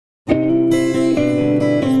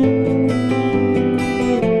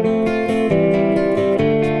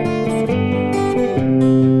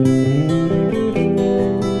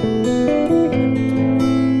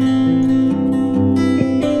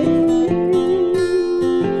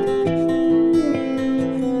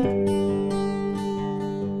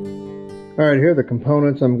Alright, here are the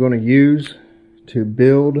components I'm going to use to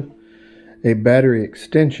build a battery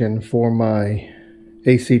extension for my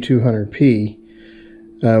AC200P.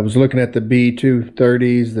 I was looking at the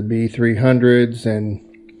B230s, the B300s, and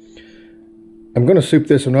I'm going to soup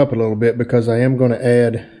this one up a little bit because I am going to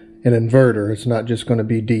add an inverter. It's not just going to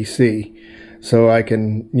be DC. So I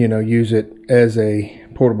can, use it as a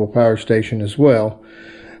portable power station as well.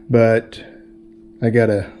 But I got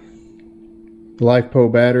a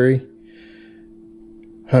LiFePO battery,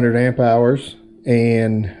 100 amp hours,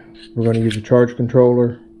 and we're going to use a charge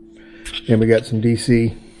controller, and we got some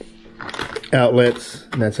DC outlets,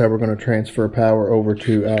 and that's how we're going to transfer power over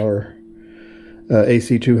to our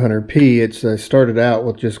AC200P. I started out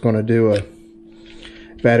with just going to do a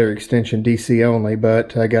battery extension DC only,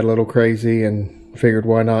 but I got a little crazy and figured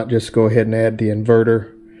why not just go ahead and add the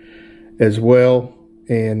inverter as well,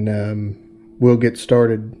 and we'll get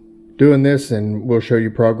started doing this, and we'll show you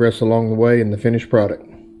progress along the way in the finished product.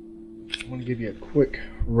 I want to give you a quick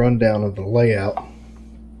rundown of the layout.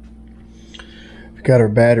 We've got our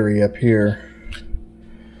battery up here.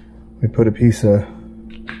 We put a piece of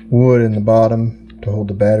wood in the bottom to hold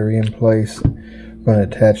the battery in place. We're going to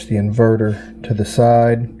attach the inverter to the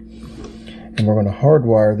side, and we're going to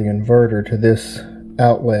hardwire the inverter to this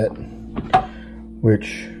outlet,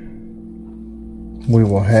 which we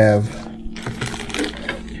will have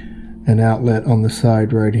an outlet on the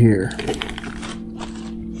side right here.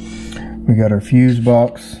 We got our fuse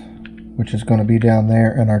box, which is going to be down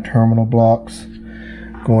there, and our terminal blocks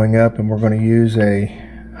going up, and we're going to use a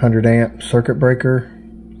 100 amp circuit breaker,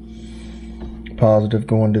 positive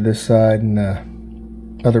going to this side and the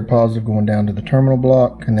other positive going down to the terminal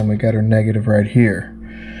block, and then we got our negative right here.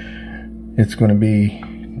 It's going to be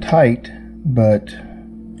tight, but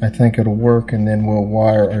I think it'll work, and then we'll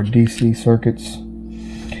wire our DC circuits.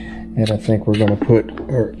 And I think we're going to put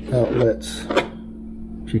our outlets,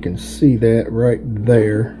 if you can see that right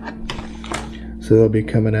there, so they'll be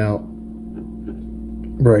coming out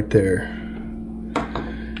right there.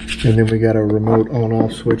 And then we got a remote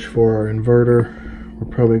on-off switch for our inverter. We're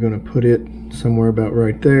probably going to put it somewhere about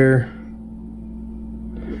right there.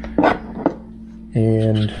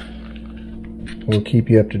 And we'll keep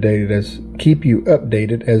you updated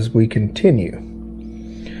as we continue.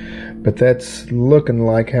 But that's looking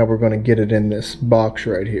like how we're going to get it in this box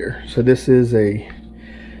right here. So this is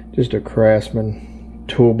just a Craftsman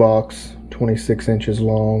toolbox, 26 inches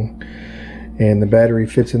long, and the battery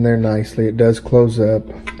fits in there nicely. It does close up.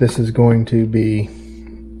 This is going to be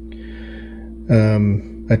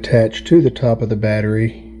attached to the top of the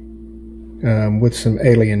battery with some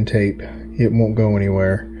alien tape. It won't go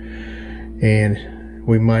anywhere, and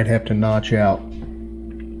we might have to notch out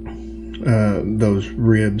those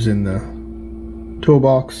ribs in the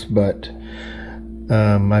toolbox, but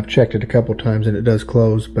I've checked it a couple times and it does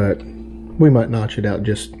close, but we might notch it out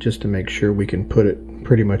just to make sure we can put it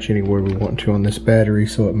pretty much anywhere we want to on this battery,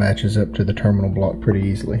 so it matches up to the terminal block pretty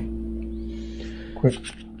easily. Quick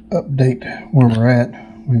update where we're at.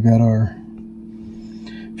 We've got our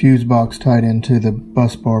fuse box tied into the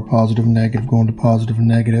bus bar, positive and negative, going to positive and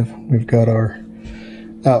negative. We've got our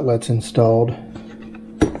outlets installed,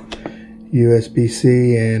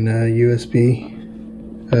 USB-C and USB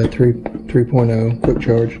 3.0 quick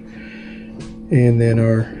charge, and then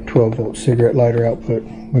our 12 volt cigarette lighter output.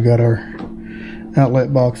 We got our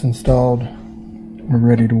outlet box installed. We're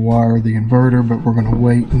ready to wire the inverter, but we're going to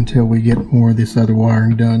wait until we get more of this other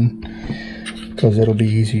wiring done because it'll be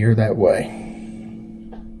easier that way.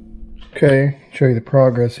 Okay, show you the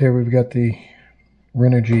progress here. We've got the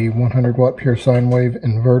Renogy 100 watt pure sine wave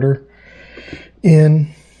inverter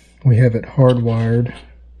in. We have it hardwired,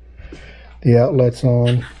 the outlets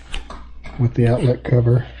on with the outlet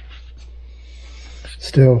cover.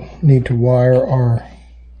 Still need to wire our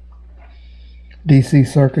DC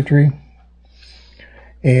circuitry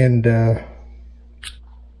and our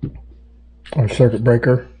circuit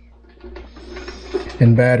breaker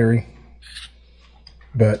and battery,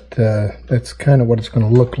 but that's kind of what it's going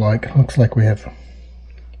to look like. It looks like we have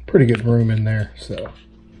pretty good room in there. So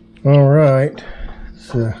alright,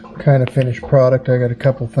 it's a kind of finished product. I got a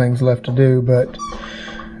couple things left to do, but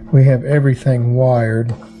we have everything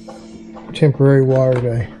wired. Temporary wired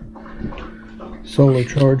a solar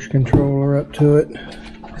charge controller up to it.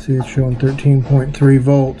 See, it's showing 13.3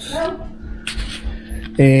 volts,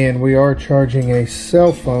 and we are charging a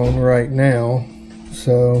cell phone right now,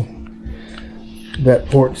 so that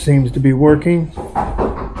port seems to be working.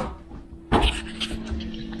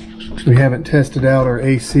 We haven't tested out our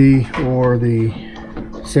AC or the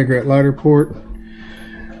cigarette lighter port,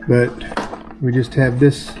 but we just have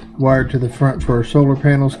this wired to the front for our solar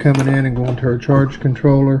panels coming in and going to our charge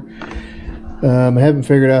controller. I haven't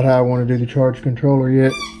figured out how I want to do the charge controller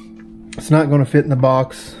yet. It's not going to fit in the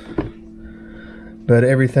box, but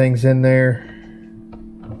everything's in there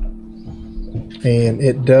and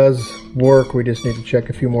it does work. We just need to check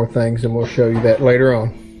a few more things and we'll show you that later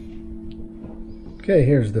on. Okay,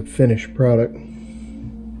 here's the finished product.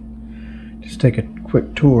 Just take a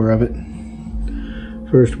quick tour of it.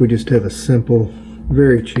 First, we just have a simple,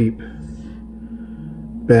 very cheap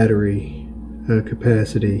battery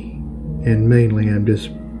capacity, and mainly I'm just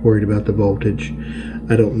worried about the voltage.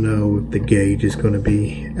 I don't know if the gauge is going to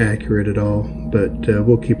be accurate at all, but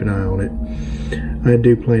we'll keep an eye on it. I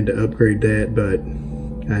do plan to upgrade that, but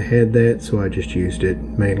I had that, so I just used it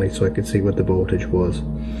mainly so I could see what the voltage was.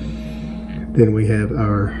 Then we have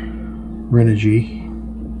our Renogy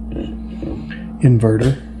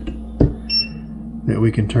inverter that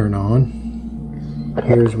we can turn on.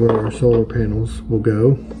 Here's where our solar panels will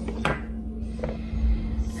go.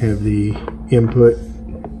 Have the input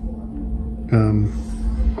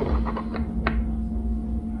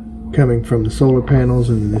coming from the solar panels,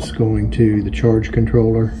 and this going to the charge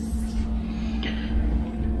controller.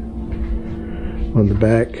 On the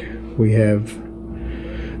back we have,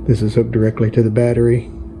 this is hooked directly to the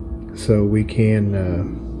battery, so we can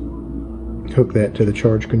hook that to the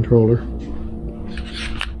charge controller.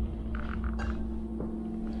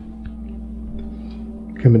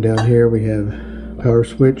 Coming down here we have a power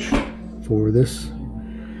switch for this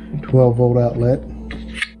 12 volt outlet,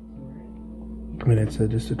 and it's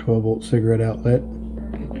just a 12 volt cigarette outlet.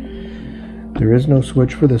 There is no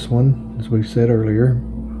switch for this one, as we've said earlier,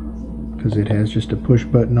 because it has just a push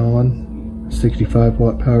button on, 65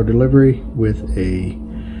 watt power delivery with a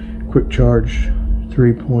quick charge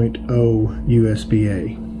 3.0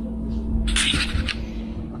 USB-A.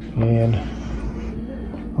 And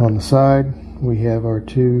on the side we have our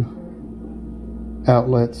two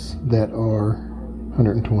outlets that are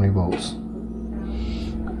 120 volts,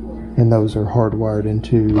 and those are hardwired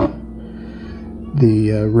into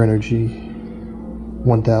the Renogy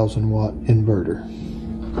 1000 watt inverter.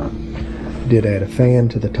 Did add a fan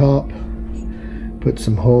to the top, put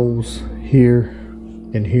some holes here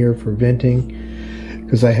and here for venting,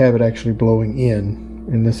 because I have it actually blowing in,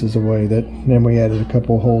 and this is a way that, then we added a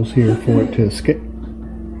couple holes here for it to escape.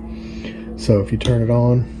 So if you turn it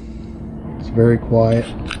on, it's very quiet.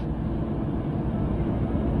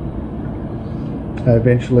 I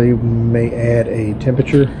eventually may add a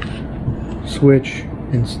temperature switch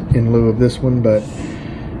in lieu of this one, but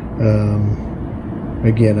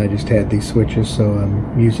again, I just had these switches, so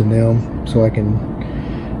I'm using them so I can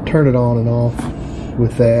turn it on and off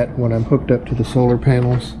with that. When I'm hooked up to the solar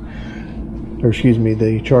panels, or excuse me,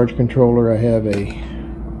 the charge controller, I have a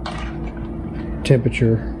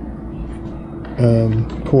temperature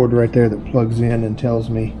cord right there that plugs in and tells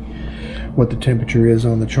me what the temperature is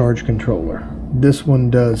on the charge controller. This one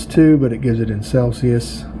does too, but it gives it in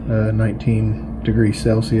Celsius, 19 degrees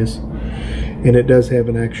Celsius, and it does have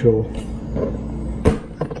an actual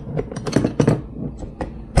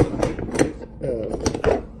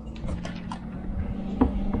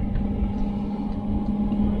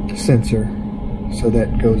sensor, so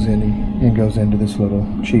that goes in and goes into this little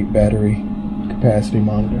cheap battery capacity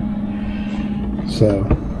monitor. So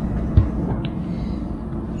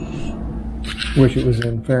wish it was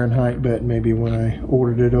in Fahrenheit, but maybe when I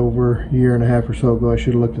ordered it over a year and a half or so ago I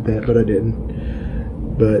should have looked at that, but I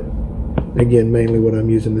didn't. But again, mainly what I'm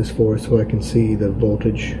using this for is so I can see the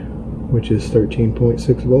voltage, which is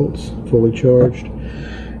 13.6 volts fully charged,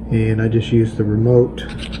 and I just use the remote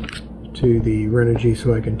to the Renogy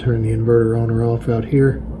so I can turn the inverter on or off out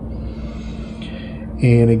here.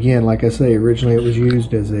 And again, like I say, originally it was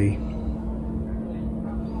used as a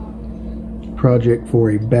project for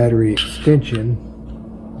a battery extension,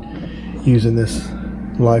 using this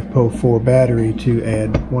LiFePO 4 battery to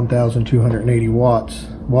add 1,280 watt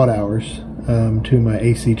hours to my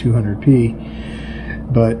AC200P.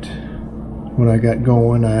 But when I got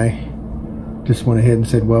going, I just went ahead and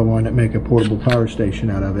said, well, why not make a portable power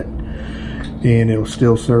station out of it, and it'll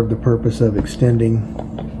still serve the purpose of extending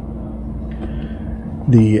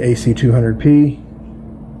the AC200P,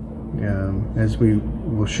 as we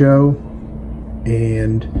will show.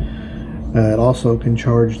 And it also can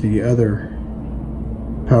charge the other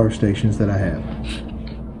power stations that I have.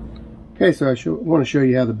 Okay, so I want to show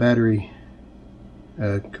you how the battery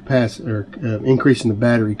increasing the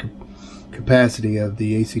battery capacity of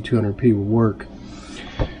the AC200P will work.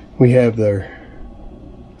 We have the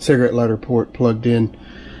cigarette lighter port plugged in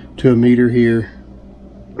to a meter here,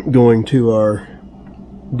 going to our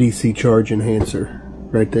DC charge enhancer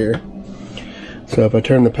right there. So if I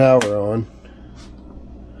turn the power on,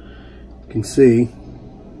 you can see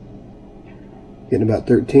getting about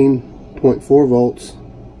 13.4 volts,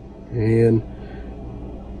 and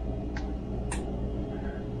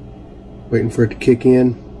waiting for it to kick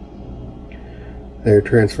in. They're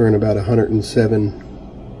transferring about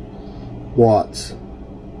 107 watts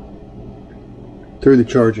through the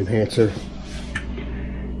charge enhancer,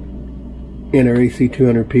 and our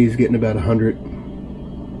AC200P is getting about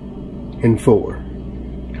 104,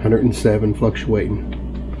 107 fluctuating.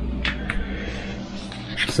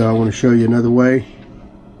 So I want to show you another way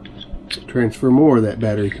to transfer more of that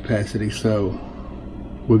battery capacity, so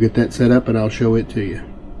we'll get that set up and I'll show it to you.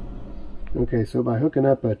 Okay, so by hooking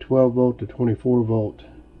up a 12 volt to 24 volt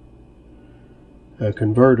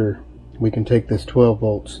converter, we can take this 12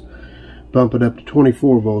 volts, bump it up to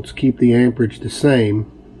 24 volts, keep the amperage the same.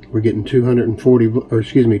 We're getting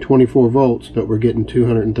 24 volts, but we're getting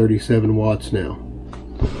 237 watts now.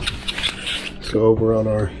 So over on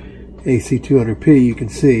our AC200P, you can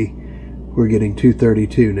see we're getting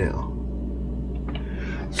 232 now.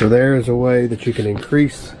 So there is a way that you can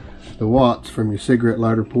increase the watts from your cigarette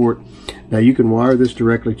lighter port. Now you can wire this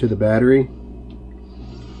directly to the battery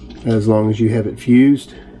as long as you have it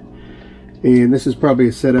fused. And this is probably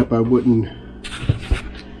a setup I wouldn't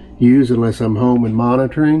use unless I'm home and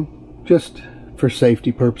monitoring, just for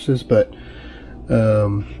safety purposes. But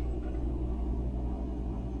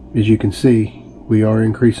as you can see, we are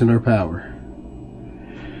increasing our power.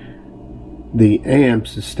 The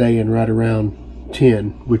amps is staying right around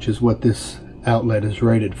 10, which is what this outlet is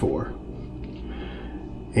rated for.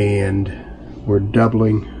 And we're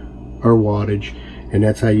doubling our wattage, and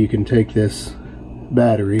that's how you can take this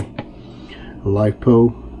battery, a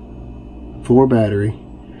LiFePO 4 battery,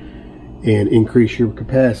 and increase your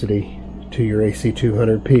capacity to your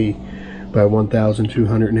AC200P by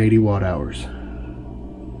 1,280 watt hours.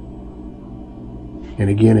 And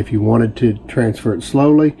again, if you wanted to transfer it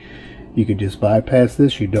slowly, you could just bypass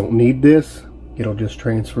this. You don't need this. It'll just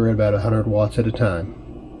transfer at about 100 watts at a time.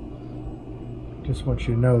 Just want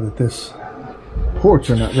you to know that this ports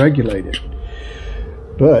are not regulated.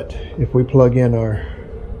 But if we plug in our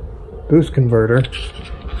boost converter,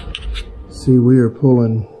 see, we are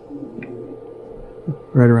pulling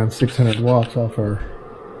right around 600 watts off our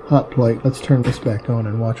hot plate. Let's turn this back on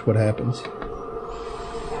and watch what happens.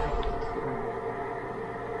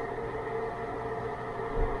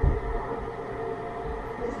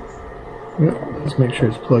 Yep, let's make sure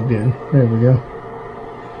it's plugged in. There we go.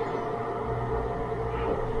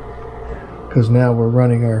 Because now we're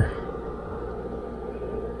running our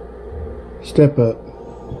step-up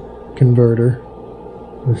converter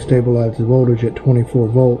to stabilize the voltage at 24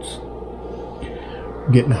 volts.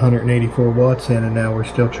 Getting 184 watts in, and now we're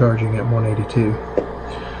still charging at 182.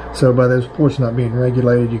 So by those ports not being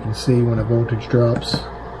regulated, you can see when a voltage drops.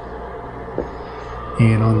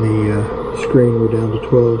 And on the screen, we're down to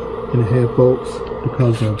 12.5 volts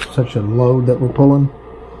because of such a load that we're pulling.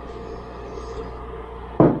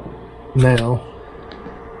 Now,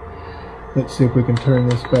 let's see if we can turn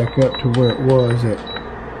this back up to where it was at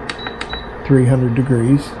 300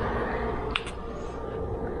 degrees.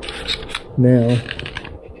 Now,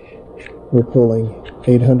 we're pulling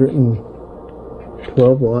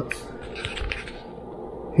 812 watts.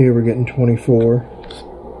 Here we're getting 24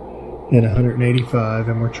 and 185,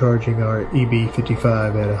 and we're charging our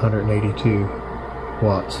EB55 at 182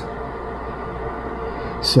 watts.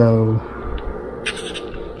 So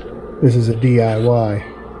this is a DIY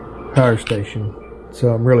power station,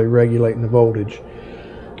 so I'm really regulating the voltage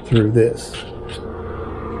through this.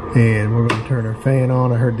 And we're going to turn our fan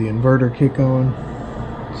on. I heard the inverter kick on,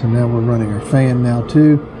 so now we're running our fan now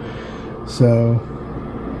too. So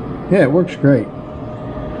yeah, it works great.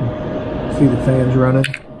 See the fans running.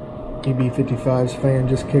 EB55's fan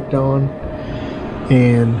just kicked on,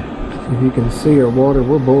 and if you can see our water,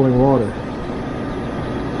 we're boiling water.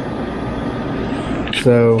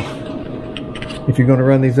 So if you're going to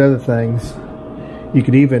run these other things, you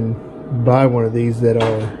could even buy one of these that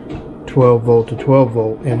are 12 volt to 12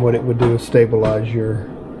 volt, and what it would do is stabilize your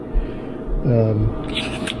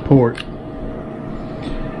port,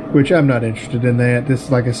 which I'm not interested in that. This,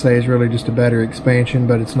 like I say, is really just a battery expansion,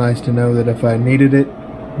 but it's nice to know that if I needed it,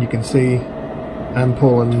 you can see I'm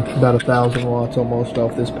pulling about 1,000 watts almost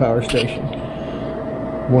off this power station.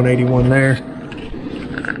 181 there,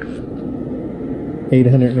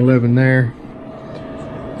 811 there.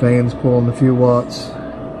 Fan's pulling a few watts,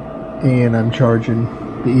 and I'm charging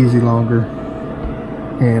the Easy Longer.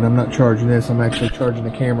 And I'm not charging this, I'm actually charging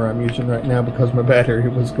the camera I'm using right now because my battery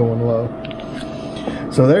was going low.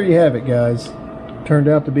 So there you have it, guys. Turned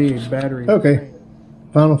out to be a battery. Okay,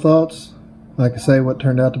 final thoughts. Like I say, what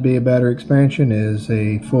turned out to be a battery expansion is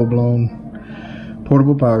a full-blown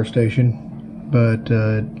portable power station, but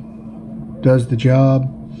does the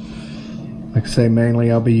job. Like I say,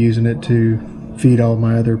 mainly I'll be using it to feed all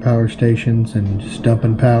my other power stations and just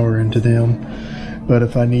dumping power into them. But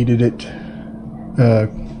if I needed it,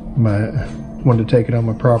 wanted to take it on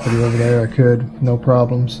my property over there, I could, no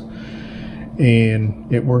problems.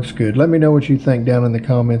 And it works good. Let me know what you think down in the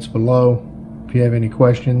comments below. If you have any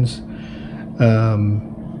questions,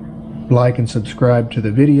 like and subscribe to the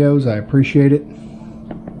videos. I appreciate it.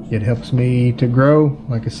 It helps me to grow.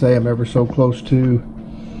 Like I say, I'm ever so close to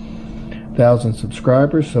 1,000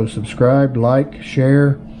 subscribers. So subscribe, like,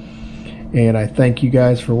 share. And I thank you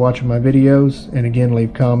guys for watching my videos. And again,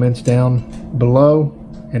 leave comments down below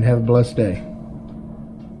and have a blessed day.